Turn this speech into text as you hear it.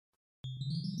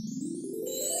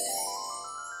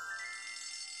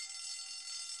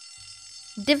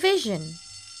Division.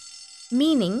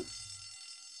 Meaning,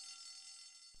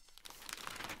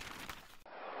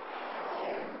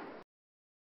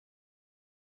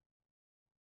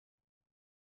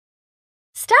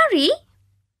 Starry,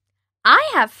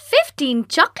 I have 15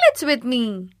 chocolates with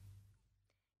me.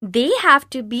 They have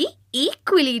to be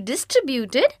equally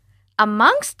distributed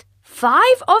amongst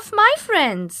 5 of my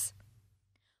friends.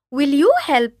 Will you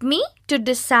help me to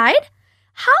decide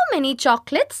how many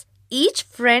chocolates each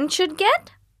friend should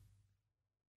get?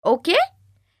 Okay,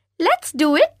 let's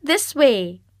do it this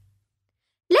way.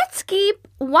 Let's keep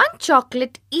 1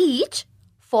 chocolate each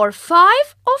for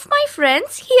 5 of my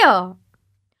friends here.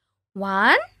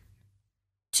 1,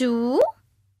 2,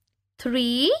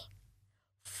 3,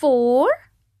 4,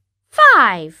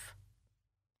 5.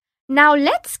 Now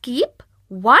let's keep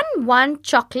 1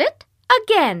 chocolate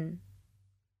again.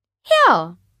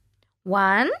 Here.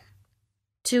 1,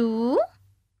 2,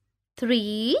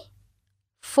 3,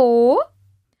 4,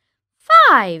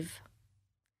 5.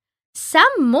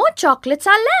 Some more chocolates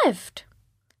are left.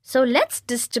 So let's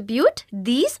distribute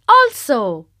these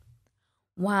also.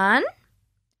 1,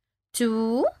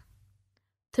 2,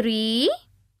 3,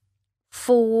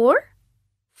 4,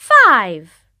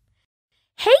 5.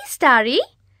 Hey Starry,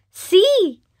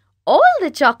 see, all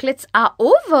the chocolates are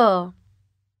over.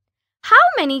 How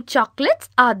many chocolates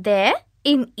are there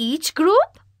in each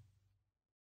group?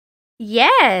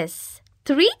 Yes,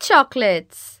 3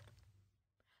 chocolates.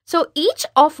 So each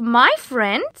of my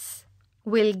friends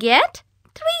will get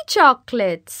 3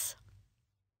 chocolates.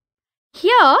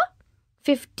 Here,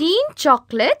 15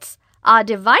 chocolates are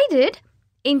divided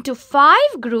into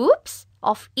 5 groups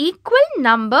of equal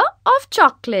number of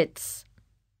chocolates.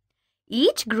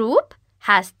 Each group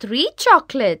has 3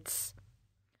 chocolates.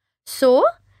 So,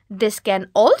 this can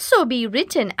also be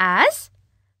written as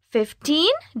 15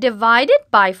 divided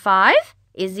by 5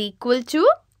 is equal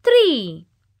to 3.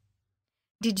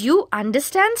 Did you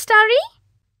understand, Starry?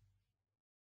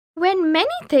 When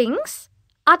many things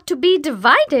are to be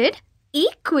divided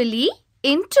equally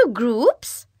into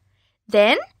groups,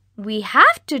 then we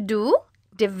have to do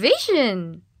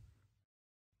division.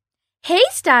 Hey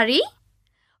Starry,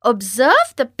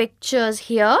 observe the pictures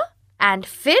here and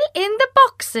fill in the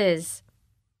boxes.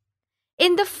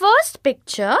 In the first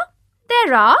picture,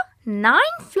 there are 9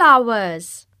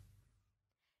 flowers.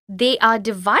 They are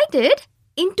divided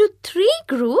into 3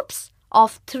 groups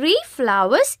of 3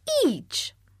 flowers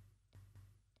each.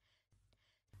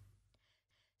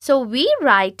 So we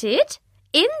write it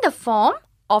in the form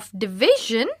of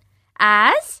division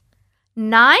as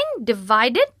 9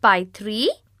 divided by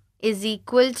 3 is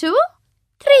equal to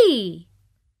 3.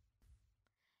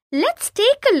 Let's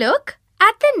take a look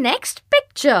at the next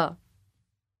picture.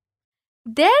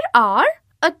 There are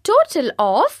a total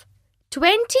of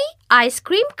 20 ice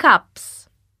cream cups.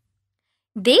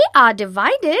 They are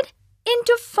divided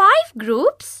into 5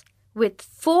 groups with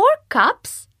 4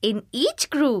 cups in each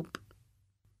group.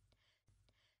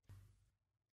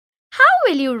 How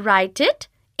will you write it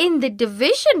in the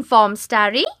division form,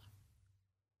 Starry?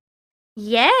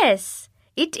 Yes,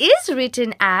 it is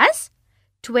written as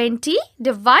 20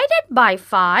 divided by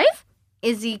 5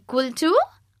 is equal to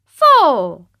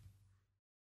 4.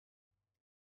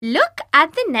 Look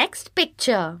at the next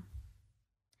picture.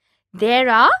 There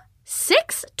are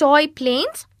 6 toy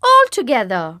planes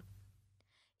altogether.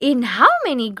 In how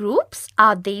many groups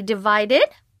are they divided?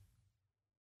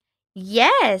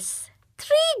 Yes,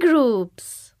 3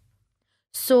 groups.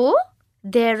 So,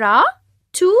 there are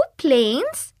 2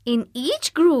 planes in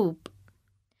each group.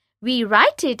 We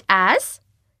write it as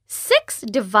 6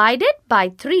 divided by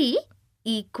 3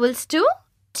 equals to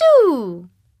 2.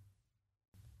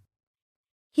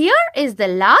 Here is the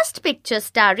last picture,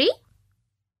 Starry.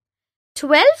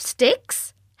 12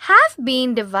 sticks have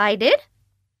been divided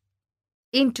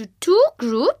into 2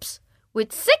 groups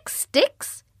with 6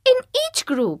 sticks in each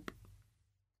group.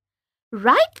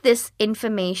 Write this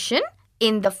information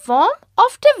in the form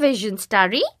of division,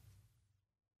 Starry.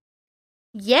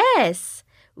 Yes,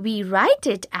 we write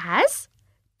it as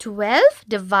 12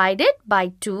 divided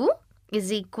by 2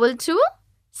 is equal to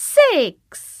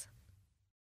 6.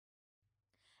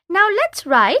 Now let's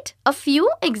write a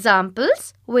few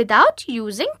examples without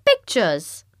using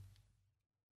pictures.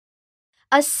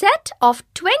 A set of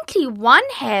 21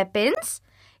 hairpins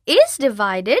is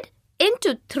divided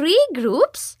into 3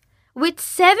 groups with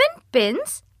 7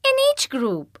 pins in each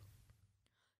group.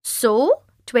 So,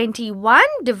 21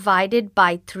 divided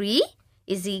by 3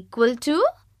 is equal to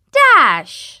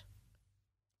dash.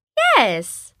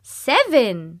 Yes,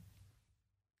 7.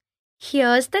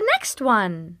 Here's the next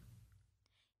one.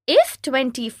 If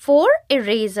 24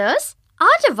 erasers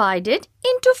are divided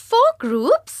into 4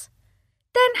 groups,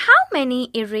 then how many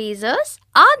erasers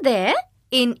are there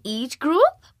in each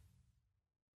group?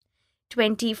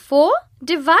 24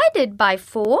 divided by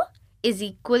 4 is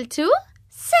equal to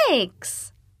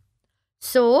 6.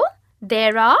 So,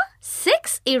 there are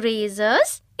 6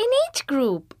 erasers in each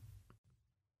group.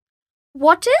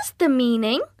 What is the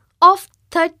meaning of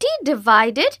 30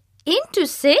 divided into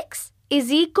 6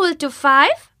 is equal to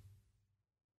 5?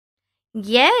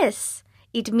 Yes,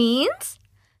 it means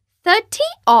 30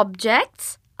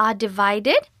 objects are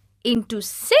divided into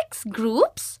 6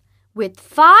 groups with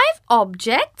 5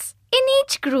 objects in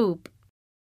each group.